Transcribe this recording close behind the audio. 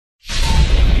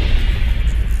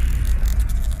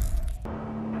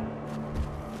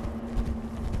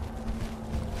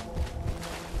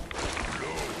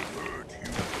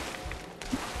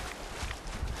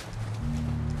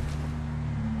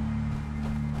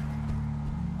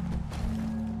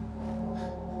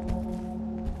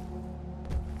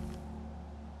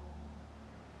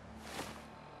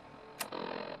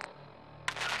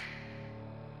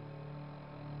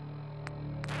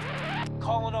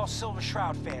Silver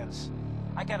Shroud fans.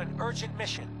 I got an urgent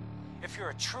mission. If you're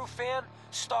a true fan,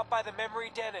 stop by the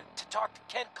Memory Den and to talk to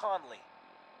Kent Conley.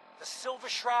 The Silver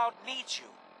Shroud needs you.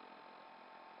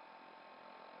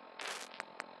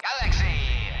 Galaxy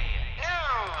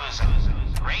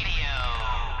News Radio.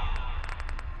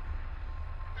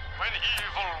 When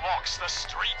evil walks the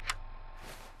street.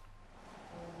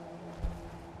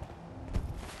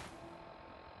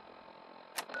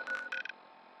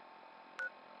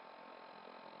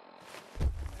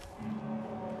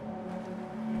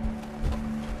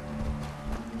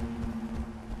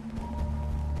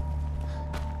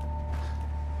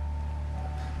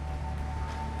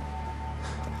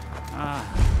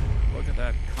 Look at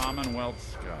that Commonwealth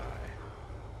sky.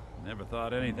 Never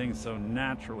thought anything so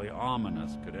naturally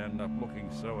ominous could end up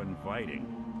looking so inviting.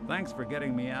 Thanks for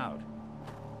getting me out.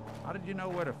 How did you know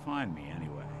where to find me,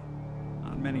 anyway?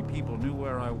 Not many people knew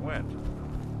where I went.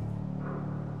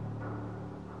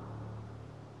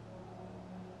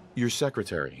 Your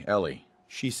secretary, Ellie,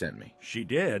 she sent me. She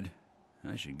did?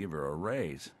 I should give her a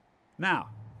raise. Now,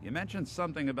 you mentioned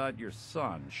something about your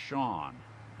son, Sean,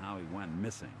 how he went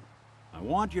missing. I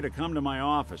want you to come to my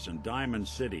office in Diamond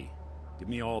City. Give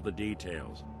me all the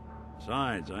details.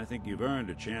 Besides, I think you've earned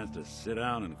a chance to sit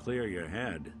down and clear your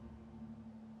head.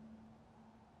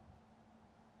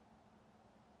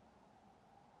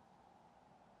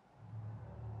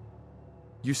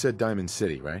 You said Diamond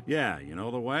City, right? Yeah, you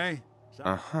know the way?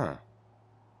 Uh-huh.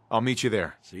 I'll meet you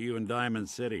there. See you in Diamond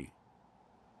City.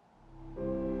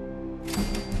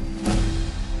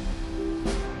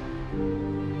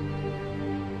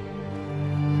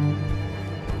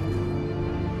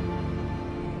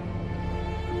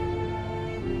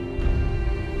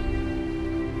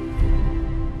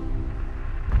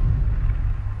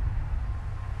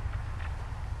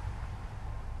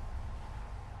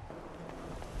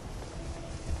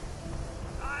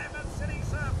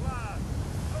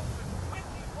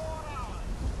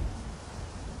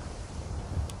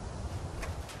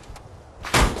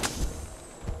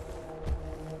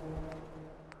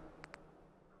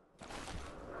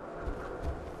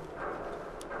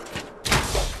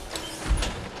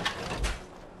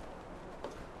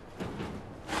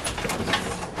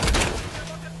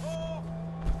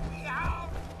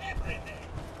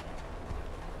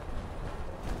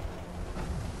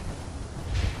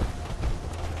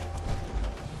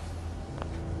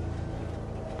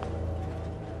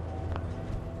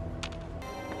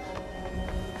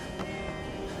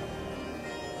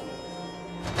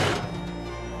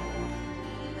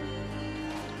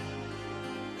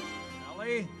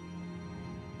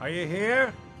 Are you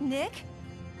here? Nick?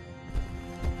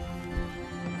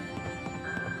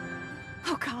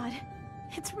 Oh God,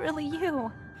 it's really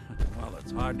you. Well,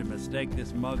 it's hard to mistake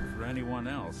this mug for anyone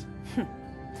else.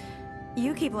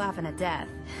 You keep laughing at death.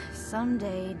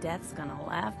 Someday, death's gonna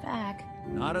laugh back.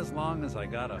 Not as long as I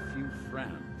got a few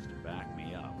friends to back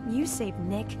me up. You saved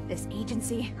Nick, this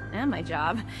agency, and my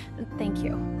job. Thank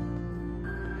you.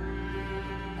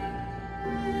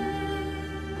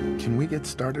 Can we get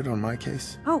started on my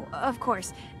case? Oh, of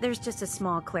course. There's just a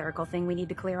small clerical thing we need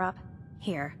to clear up.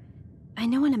 Here. I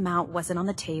know an amount wasn't on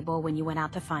the table when you went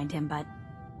out to find him, but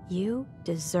you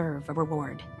deserve a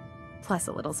reward. Plus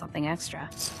a little something extra.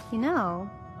 You know,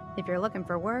 if you're looking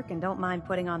for work and don't mind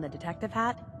putting on the detective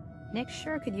hat, Nick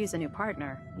sure could use a new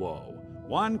partner. Whoa.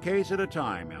 One case at a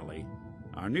time, Ellie.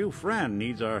 Our new friend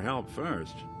needs our help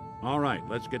first. All right,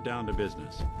 let's get down to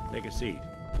business. Take a seat.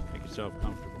 Make yourself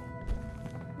comfortable.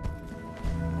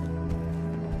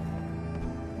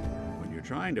 When you're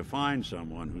trying to find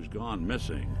someone who's gone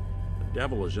missing, the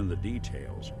devil is in the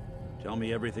details. Tell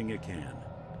me everything you can,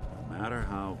 no matter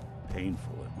how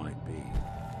painful it might be.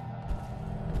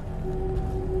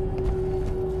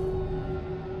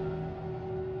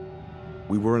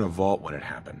 We were in a vault when it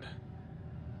happened.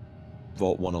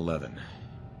 Vault 111.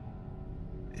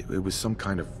 It was some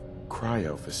kind of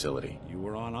cryo facility. You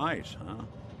were on ice, huh?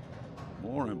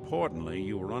 More importantly,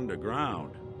 you were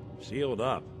underground, sealed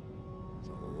up. It's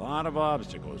a lot of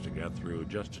obstacles to get through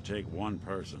just to take one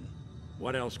person.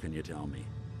 What else can you tell me?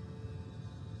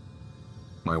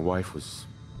 My wife was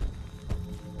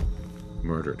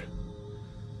murdered.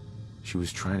 She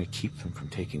was trying to keep them from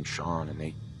taking Sean,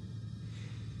 and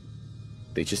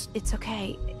they just... It's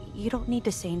okay. You don't need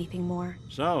to say anything more.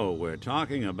 So, we're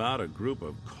talking about a group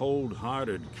of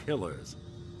cold-hearted killers,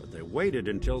 but they waited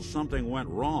until something went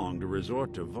wrong to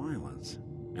resort to violence.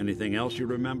 Anything else you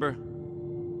remember?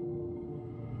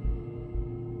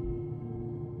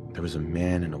 There was a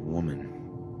man and a woman.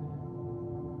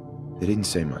 They didn't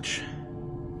say much,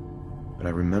 but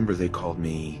I remember they called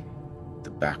me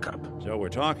the backup. So we're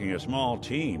talking a small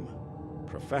team.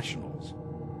 professionals.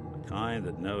 The kind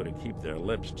that know to keep their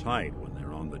lips tight when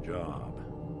they're on the job.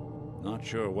 Not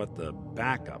sure what the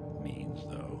backup means,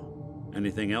 though.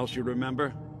 Anything else you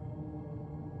remember?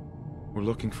 We're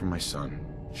looking for my son,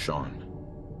 Sean.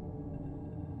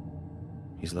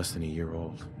 He's less than a year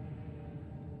old.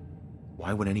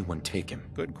 Why would anyone take him?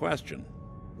 Good question.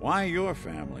 Why your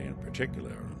family in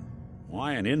particular? And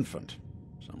why an infant?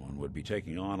 Someone would be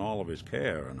taking on all of his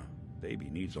care, and a baby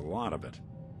needs a lot of it.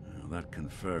 Well, that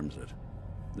confirms it.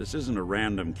 This isn't a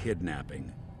random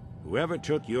kidnapping. Whoever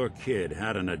took your kid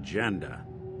had an agenda.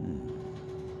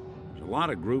 There's a lot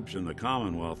of groups in the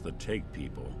Commonwealth that take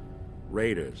people.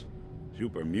 Raiders,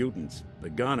 super mutants, the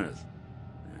Gunners,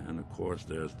 and of course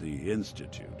there's the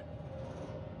Institute.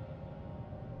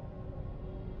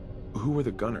 Who are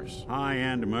the Gunners?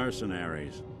 High-end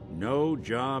mercenaries. No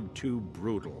job too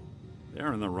brutal.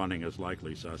 They're in the running as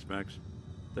likely suspects.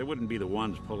 They wouldn't be the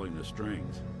ones pulling the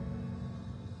strings.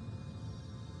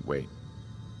 Wait.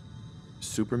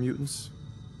 Super mutants?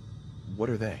 What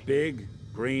are they? Big,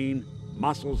 green,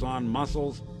 muscles on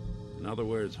muscles. In other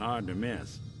words, hard to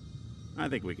miss. I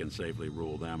think we can safely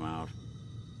rule them out.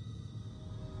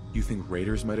 You think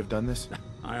raiders might have done this?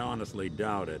 I honestly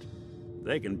doubt it.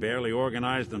 They can barely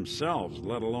organize themselves,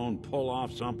 let alone pull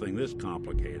off something this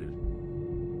complicated.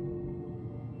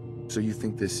 So you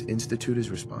think this Institute is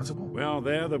responsible? Well,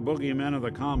 they're the boogeymen of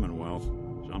the Commonwealth.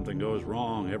 Something goes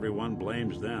wrong, everyone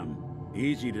blames them.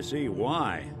 Easy to see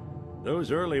why.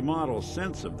 Those early model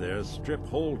synths of theirs strip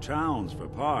whole towns for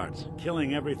parts,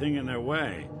 killing everything in their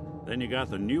way. Then you got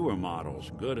the newer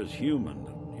models, good as human,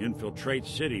 that infiltrate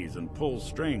cities and pull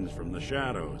strings from the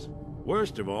shadows.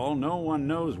 Worst of all, no one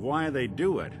knows why they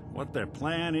do it, what their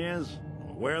plan is,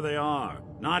 or where they are.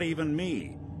 Not even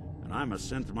me. And I'm a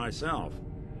synth myself.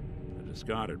 A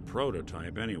discarded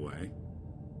prototype anyway.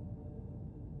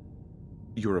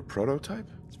 You're a prototype?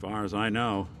 As far as I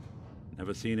know.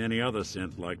 Never seen any other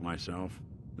synth like myself.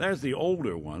 There's the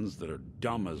older ones that are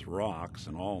dumb as rocks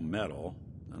and all metal,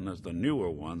 and there's the newer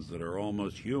ones that are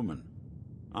almost human.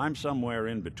 I'm somewhere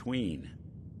in between.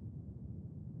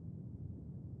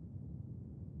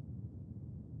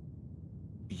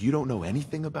 You don't know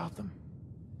anything about them?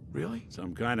 Really?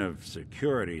 Some kind of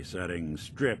security setting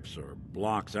strips or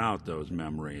blocks out those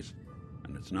memories.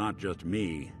 And it's not just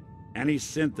me. Any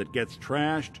synth that gets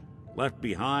trashed, left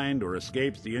behind, or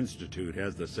escapes the Institute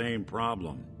has the same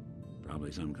problem.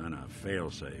 Probably some kind of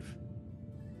failsafe.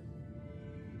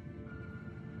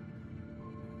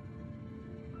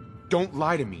 Don't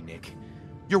lie to me, Nick.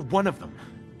 You're one of them.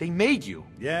 They made you.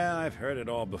 Yeah, I've heard it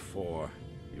all before.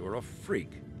 You're a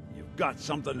freak. You've got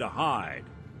something to hide.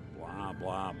 Blah,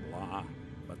 blah, blah.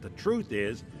 But the truth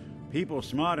is, people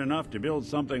smart enough to build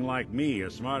something like me are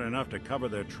smart enough to cover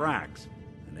their tracks,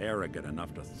 and arrogant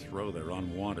enough to throw their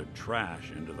unwanted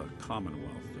trash into the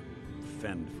Commonwealth to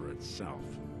fend for itself.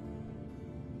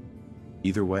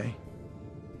 Either way,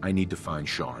 I need to find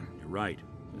Sean. You're right.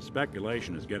 The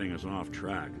speculation is getting us off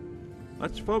track.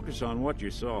 Let's focus on what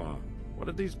you saw. What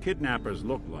did these kidnappers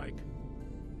look like?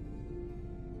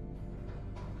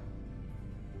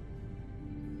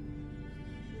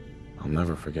 I'll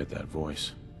never forget that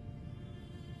voice.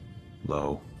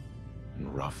 Low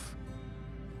and rough.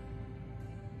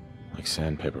 Like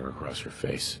sandpaper across your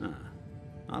face.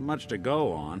 Not much to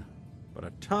go on, but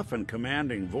a tough and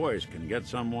commanding voice can get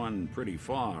someone pretty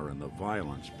far in the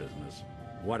violence business.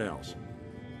 What else?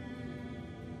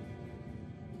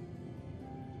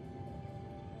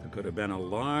 There could have been a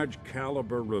large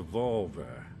caliber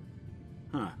revolver.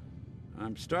 Huh.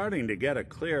 I'm starting to get a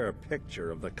clearer picture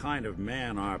of the kind of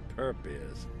man our perp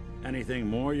is. Anything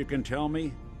more you can tell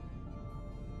me?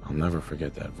 I'll never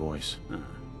forget that voice.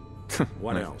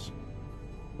 What else?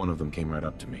 One of them came right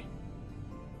up to me.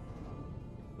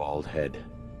 Bald head.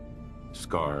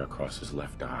 Scar across his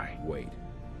left eye. Wait.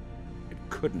 It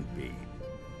couldn't be.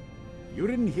 You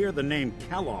didn't hear the name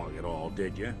Kellogg at all,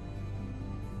 did you?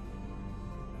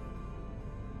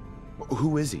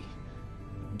 Who is he?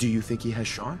 Do you think he has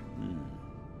Sean?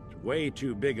 It's way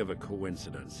too big of a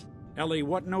coincidence. Ellie,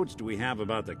 what notes do we have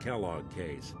about the Kellogg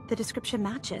case? The description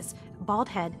matches. Bald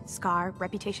head, scar,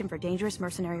 reputation for dangerous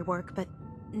mercenary work, but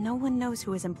no one knows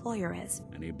who his employer is.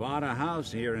 And he bought a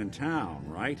house here in town,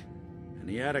 right? And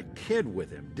he had a kid with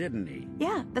him, didn't he?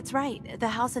 Yeah, that's right. The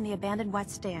house in the abandoned West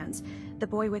Stands. The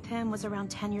boy with him was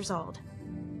around 10 years old.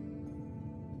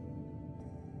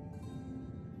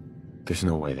 There's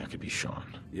no way that could be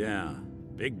Sean. Yeah.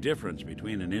 Big difference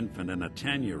between an infant and a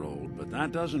 10-year-old, but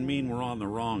that doesn't mean we're on the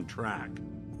wrong track.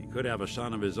 He could have a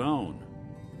son of his own.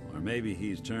 Or maybe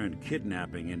he's turned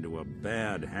kidnapping into a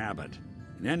bad habit.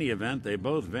 In any event, they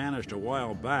both vanished a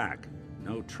while back.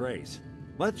 No trace.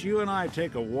 Let's you and I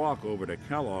take a walk over to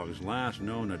Kellogg's last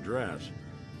known address.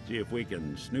 See if we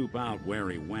can snoop out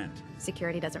where he went.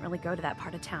 Security doesn't really go to that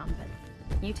part of town, but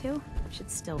you two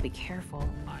should still be careful.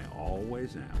 I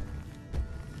always am.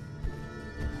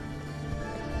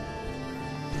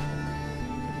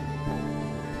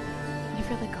 You've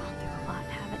really gone through a lot,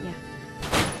 haven't you?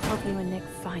 Hope you and Nick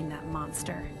find that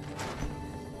monster.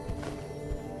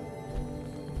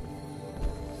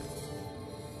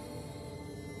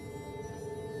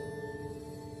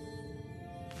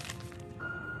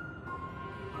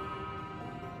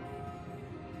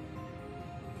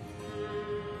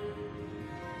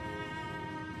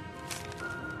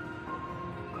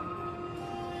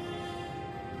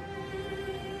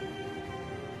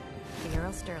 The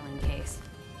Earl Sterling case.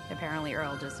 Apparently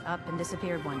Earl just up and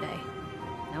disappeared one day.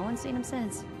 No one's seen him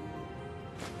since.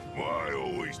 I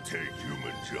always take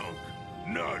human junk,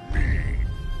 not me.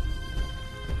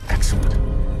 Excellent.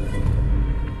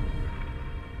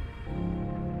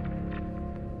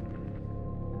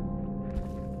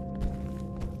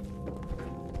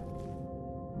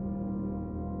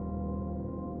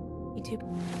 You two...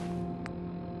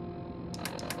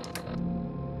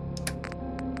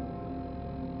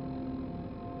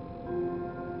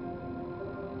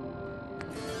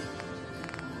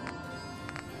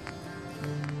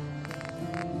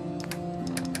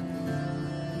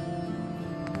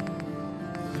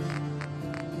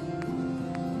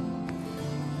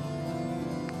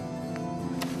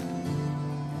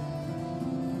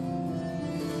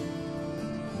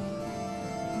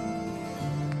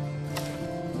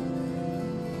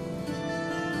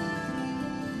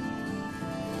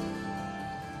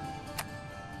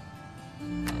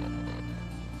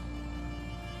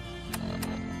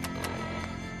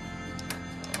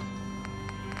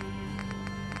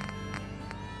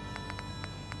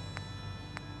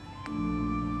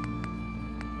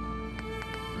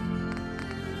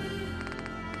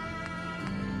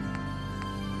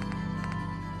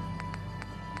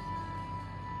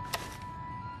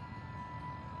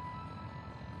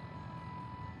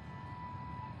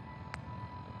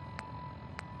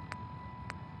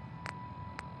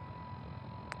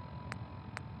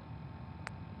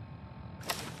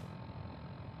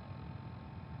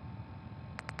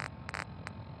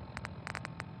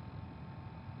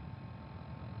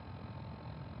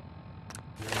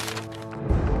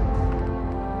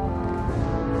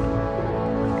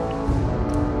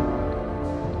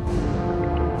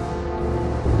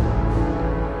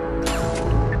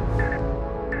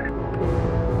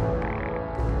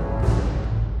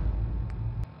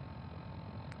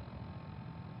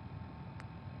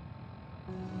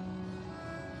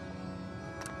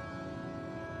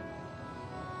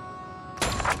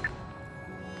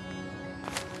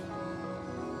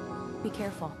 Be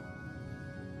careful.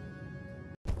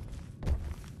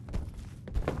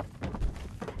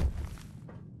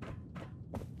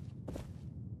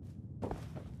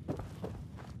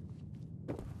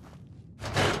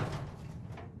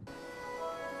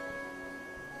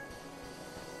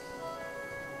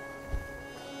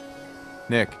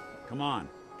 Nick. Come on.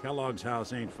 Kellogg's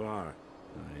house ain't far.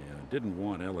 I didn't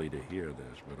want Ellie to hear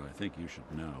this, but I think you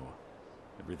should know.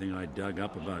 Everything I dug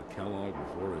up about Kellogg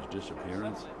before his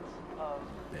disappearance?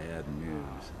 Bad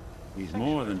news. He's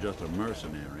more than just a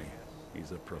mercenary.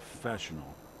 He's a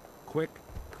professional. Quick,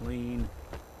 clean,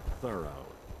 thorough.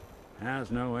 Has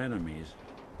no enemies,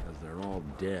 because they're all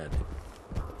dead.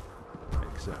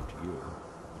 Except you.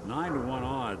 9 to 1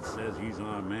 odds says he's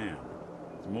our man.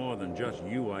 It's more than just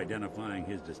you identifying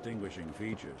his distinguishing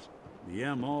features. The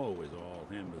M.O. is all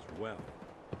him as well.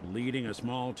 Leading a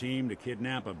small team to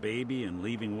kidnap a baby and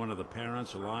leaving one of the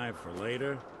parents alive for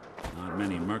later? Not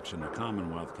many mercs in the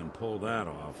Commonwealth can pull that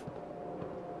off.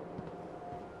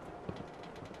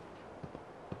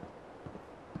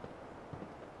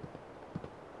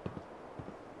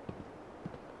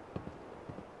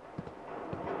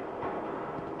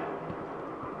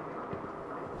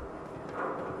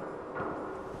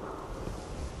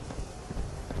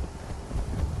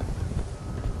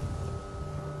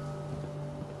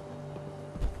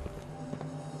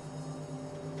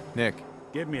 Nick.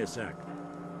 Give me a sec.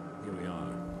 Here we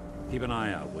are. Keep an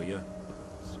eye out, will you?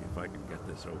 See if I can get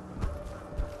this open.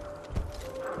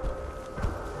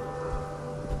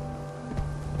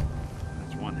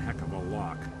 That's one heck of a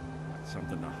lock.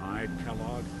 Something to hide,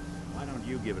 Kellogg? Why don't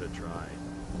you give it a try?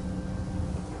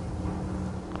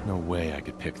 No way I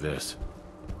could pick this.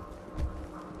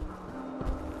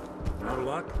 No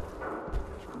luck?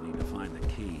 Guess we'll need to find the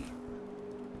key.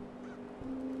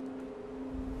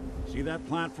 See that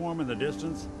platform in the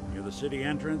distance, near the city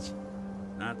entrance?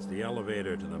 That's the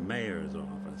elevator to the mayor's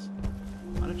office.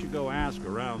 Why don't you go ask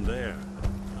around there?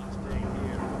 I'll stay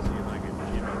here and see if I can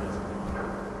jimmy this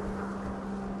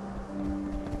lock.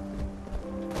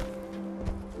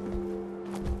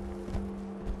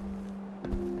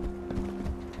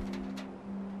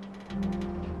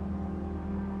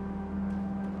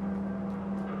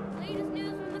 Latest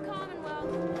news from the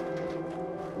Commonwealth.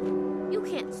 You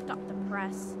can't stop the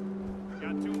press.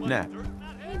 Nat,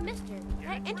 Hey, mister,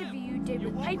 that interview you did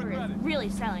with Piper is really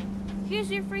selling.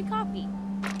 Here's your free copy.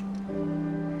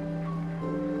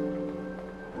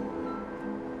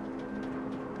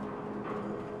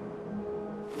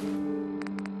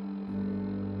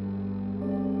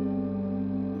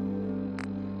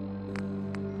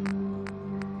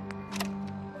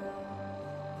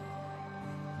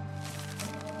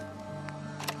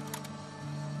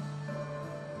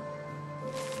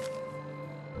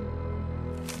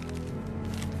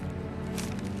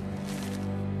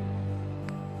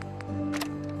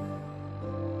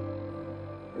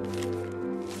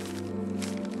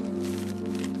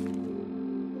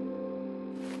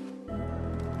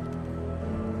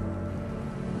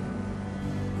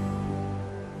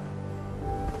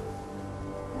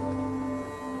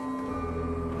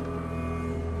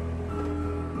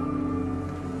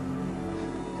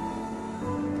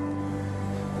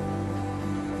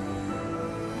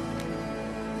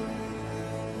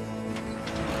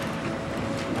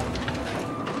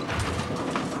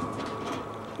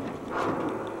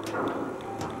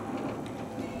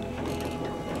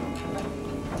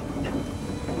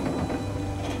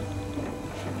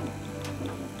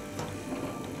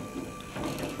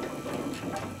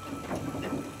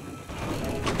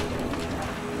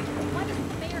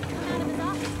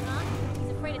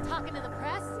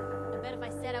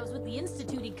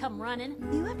 Come running.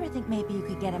 You ever think maybe you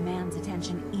could get a man's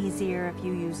attention easier if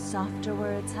you use softer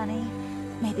words, honey?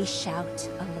 Maybe shout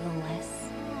a little less.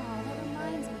 Oh, that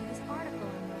reminds me of this article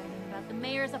I'm writing about the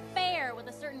mayor's affair with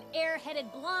a certain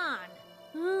air-headed blonde.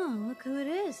 Oh, look who it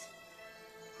is.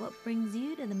 What brings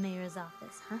you to the mayor's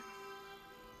office, huh?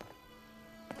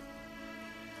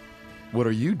 what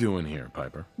are you doing here,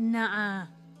 Piper? Nuh-uh.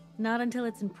 Not until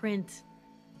it's in print.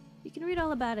 You can read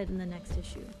all about it in the next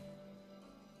issue.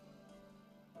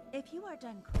 If you are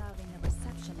done crowding the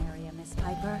reception area, Miss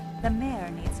Piper, the mayor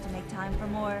needs to make time for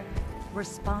more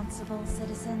responsible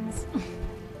citizens.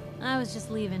 I was just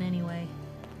leaving anyway.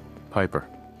 Piper.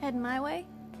 Heading my way?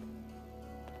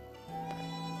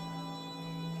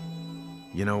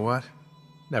 You know what?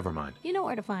 Never mind. You know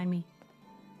where to find me.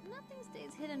 Nothing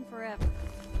stays hidden forever.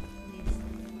 At least,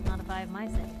 not if I have my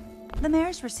say. The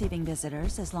mayor's receiving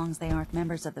visitors as long as they aren't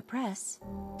members of the press.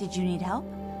 Did you need help?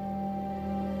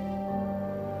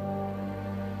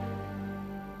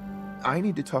 I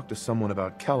need to talk to someone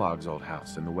about Kellogg's old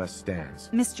house in the West Stands.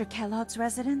 Mr. Kellogg's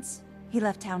residence? He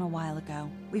left town a while ago.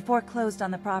 We foreclosed on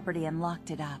the property and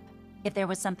locked it up. If there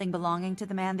was something belonging to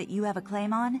the man that you have a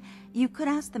claim on, you could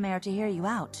ask the mayor to hear you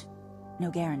out.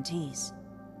 No guarantees.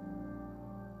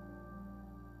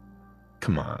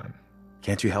 Come on.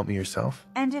 Can't you help me yourself?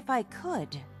 And if I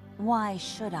could, why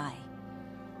should I?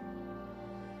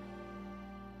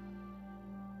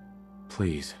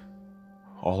 Please.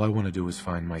 All I want to do is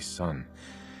find my son.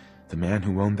 The man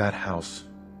who owned that house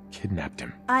kidnapped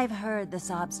him. I've heard the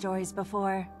sob stories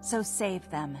before, so save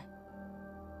them.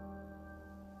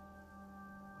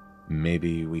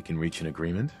 Maybe we can reach an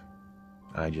agreement?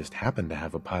 I just happen to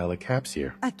have a pile of caps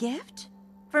here. A gift?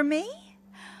 For me?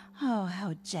 Oh,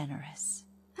 how generous.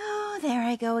 Oh, there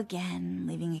I go again,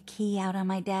 leaving a key out on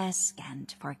my desk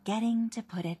and forgetting to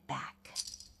put it back.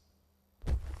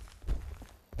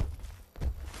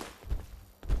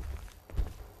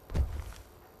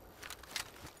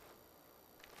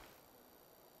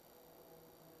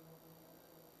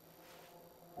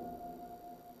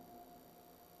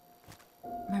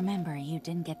 Remember, you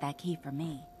didn't get that key from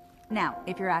me. Now,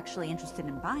 if you're actually interested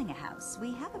in buying a house,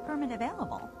 we have a permit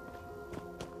available.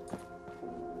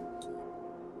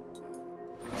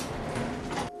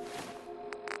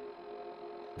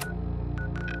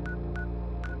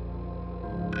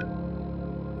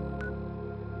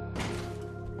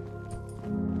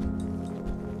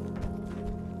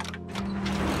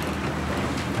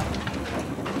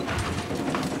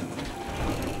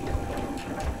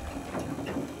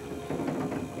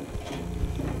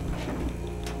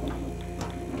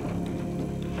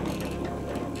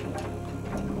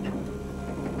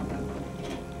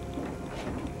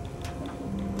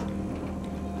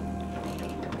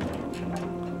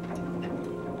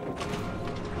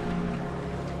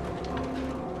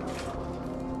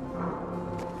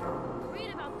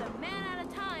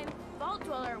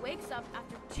 Wakes up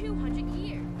after 200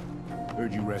 years.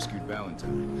 Heard you rescued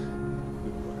Valentine.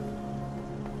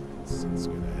 Accent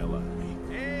scared the hell out of me.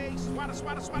 Hey, swatter,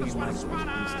 swatter, swatter, swatter,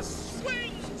 swatter!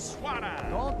 Swing, swatter!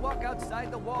 Don't walk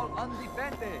outside the wall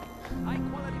undefended. High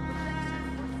quality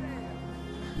protection for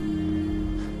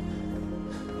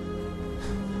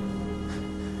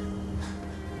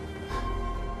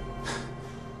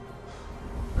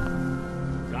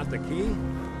sale. Got the key?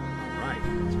 Right,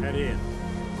 let's head in.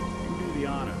 You do the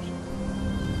honors.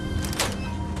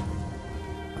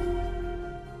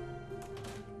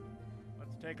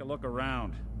 Let's take a look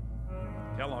around.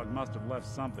 Kellogg must have left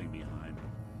something behind.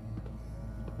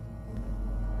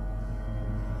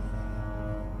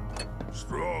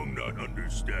 Strong not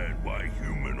understand why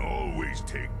human always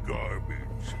take garbage.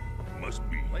 Must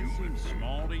be Place human. seems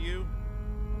small to you?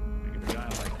 Figured a guy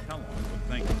like Kellogg would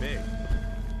think big.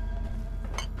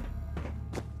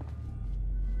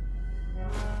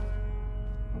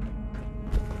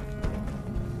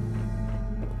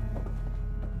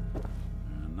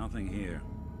 Nothing here.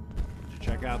 Did you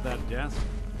check out that desk?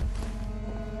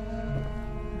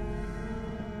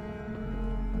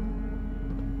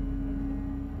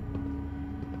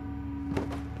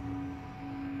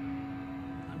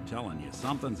 I'm telling you,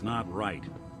 something's not right.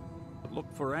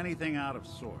 Look for anything out of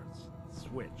sorts. A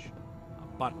switch,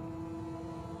 a button.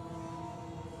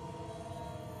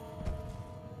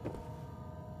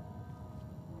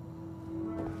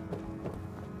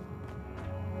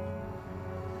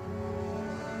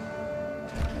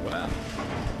 Well,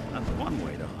 that's one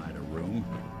way to hide a room.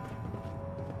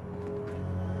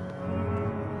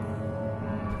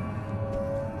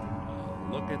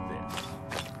 Look at this.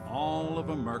 All of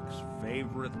a Merc's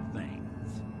favorite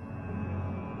things.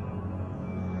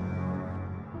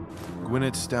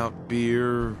 Gwinnett stout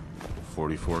beer,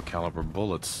 44 caliber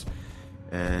bullets,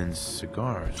 and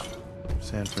cigars.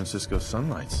 San Francisco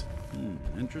Sunlights.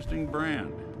 Interesting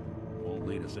brand. Won't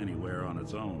lead us anywhere on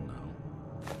its own, though.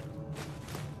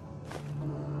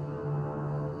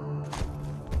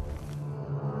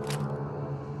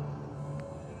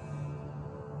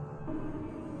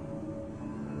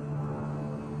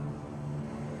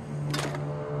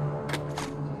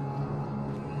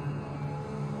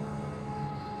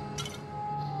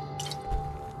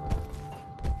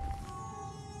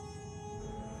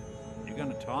 You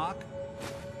gonna talk?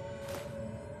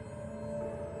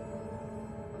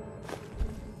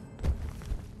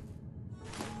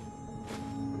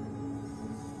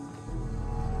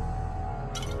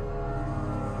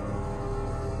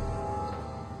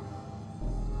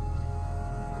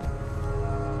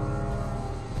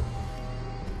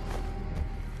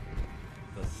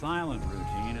 The silent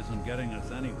routine isn't getting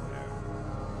us anywhere.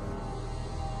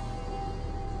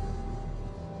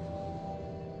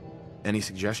 Any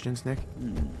suggestions, Nick?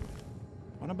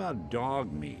 What about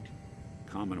dog meat?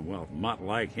 Commonwealth mutt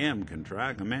like him can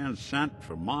track a man's scent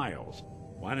for miles.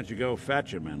 Why don't you go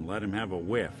fetch him and let him have a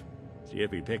whiff? See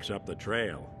if he picks up the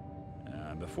trail.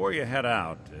 Before you head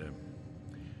out,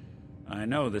 I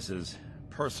know this is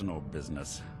personal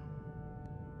business.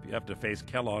 If you have to face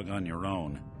Kellogg on your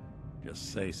own,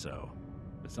 just say so.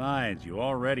 Besides, you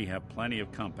already have plenty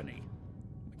of company.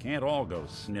 We can't all go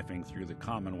sniffing through the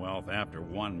Commonwealth after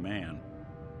one man.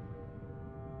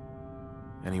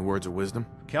 Any words of wisdom?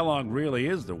 If Kellogg really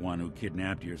is the one who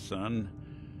kidnapped your son,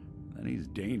 then he's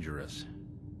dangerous.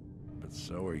 But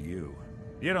so are you.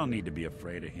 You don't need to be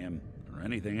afraid of him, or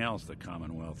anything else the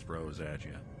Commonwealth throws at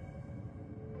you.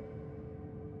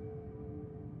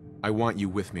 I want you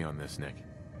with me on this, Nick.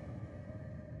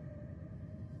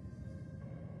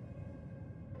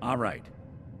 All right.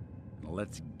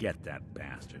 Let's get that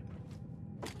bastard.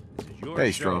 This is your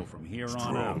Hey, show Strong. from here on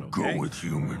Strong, out, okay? go with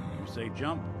human. You say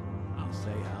jump, I'll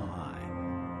say how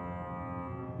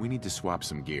high. We need to swap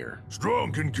some gear.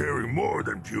 Strong can carry more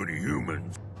than puny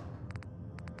humans.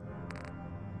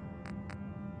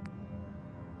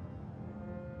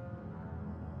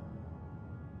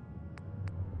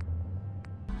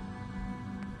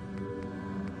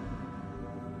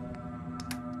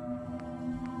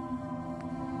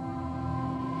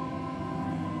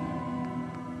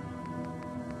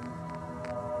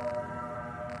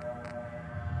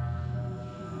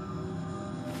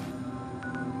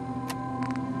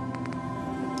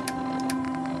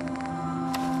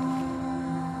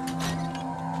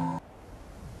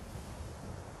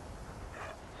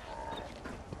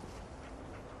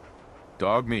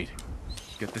 Dog meat.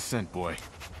 Get the scent, boy.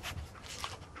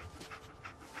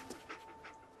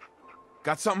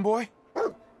 Got something, boy?